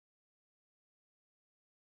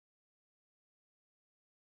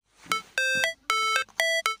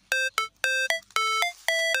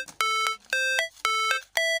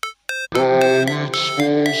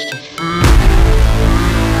Never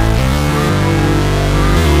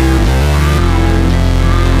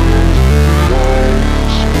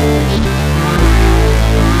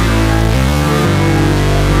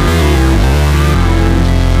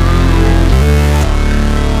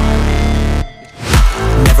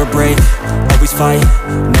break, always fight,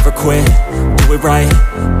 never quit, do it right,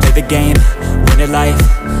 play the game, win it life,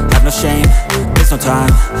 have no shame, there's no time,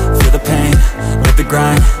 feel the pain, live the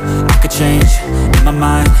grind, I could change, in my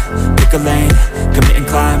mind, pick a lane, commit and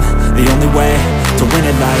climb, the only way to win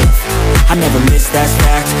it life. I never miss, that's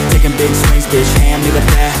fact, taking big swings, bitch, hand me the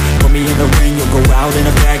bat, put me in the ring, you'll go out in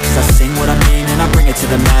a bag, cause I sing what I mean and I bring it to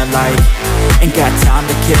the mad light. Ain't got time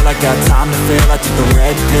to kill, I got time to feel, I took the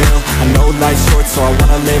red pill, I know life's short so I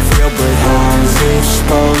wanna live real, but how's it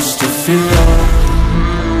supposed to feel?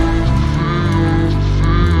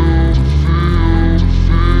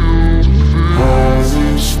 How's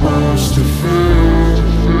it supposed to feel?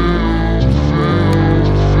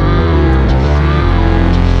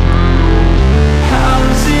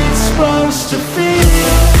 How's it supposed to feel?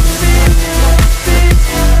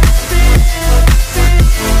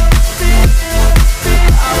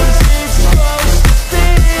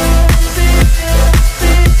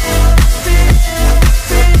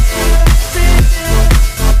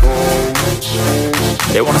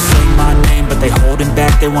 They wanna sing my name, but they holding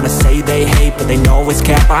back. They wanna say they hate, but they know it's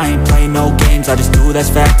cap. I ain't play no games, I just do that's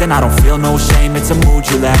fact. And I don't feel no shame, it's a mood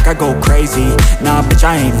you lack. I go crazy, nah bitch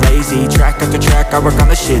I ain't lazy. Track after track, I work on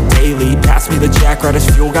this shit daily. Pass me the jack, right as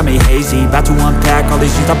fuel, got me hazy. About to unpack all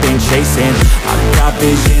these things I've been chasing. I've got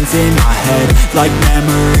visions in my head, like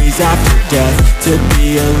memories after death. To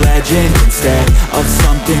be a legend instead of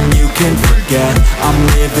something you can forget. I'm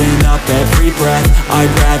living up every breath,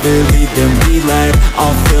 I'd rather lead than be led.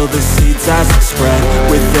 I'll fill the seats as I spread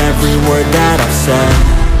with every word that I've said.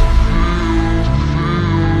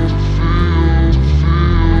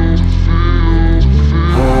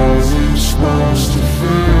 How's it supposed to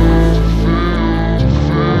feel?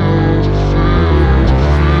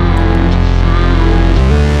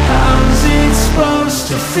 How's it supposed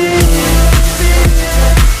to feel?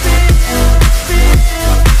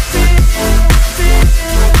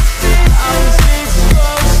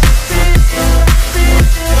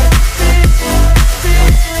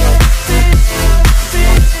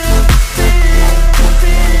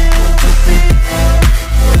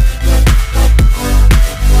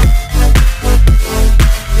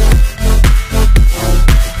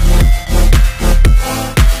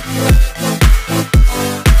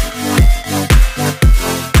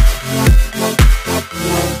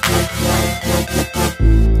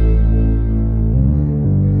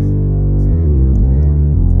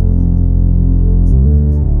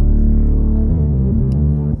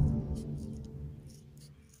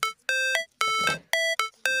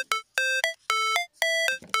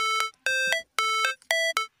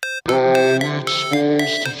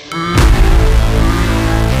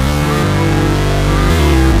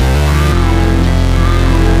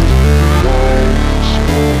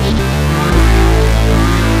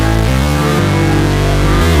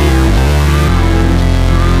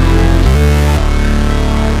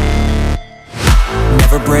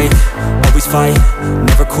 Never break, always fight,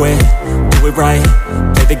 never quit, do it right,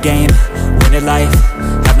 play the game, win it life,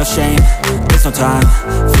 have no shame, there's no time,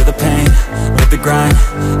 feel the pain, live the grind,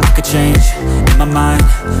 I could change, in my mind,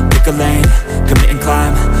 pick a lane, commit and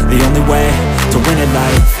climb, the only way to win it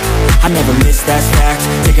life. I never miss, that's fact,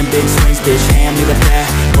 taking big swings, bitch, hand me the bat,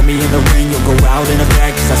 put me in the ring, you'll go out in a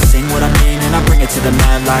bag, cause I sing what I mean and I bring it to the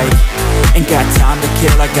mad light. Ain't got time to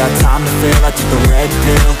kill, I got time to feel, I took the red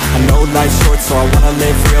pill, I know life's short so I wanna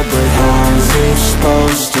live real, but how's it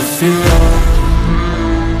supposed to feel?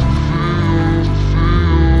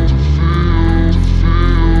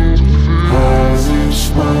 How's it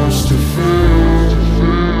supposed to feel?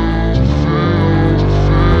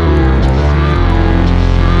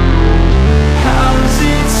 How's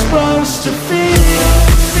it supposed to feel?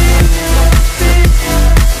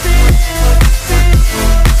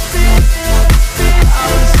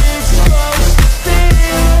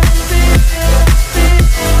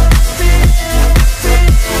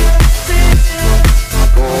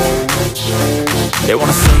 They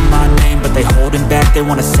wanna sing my name, but they holding back. They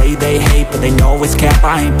wanna say they hate, but they know it's cap.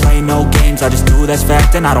 I ain't play no games, I just do that's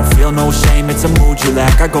fact. And I don't feel no shame, it's a mood you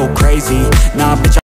lack. I go crazy, nah bitch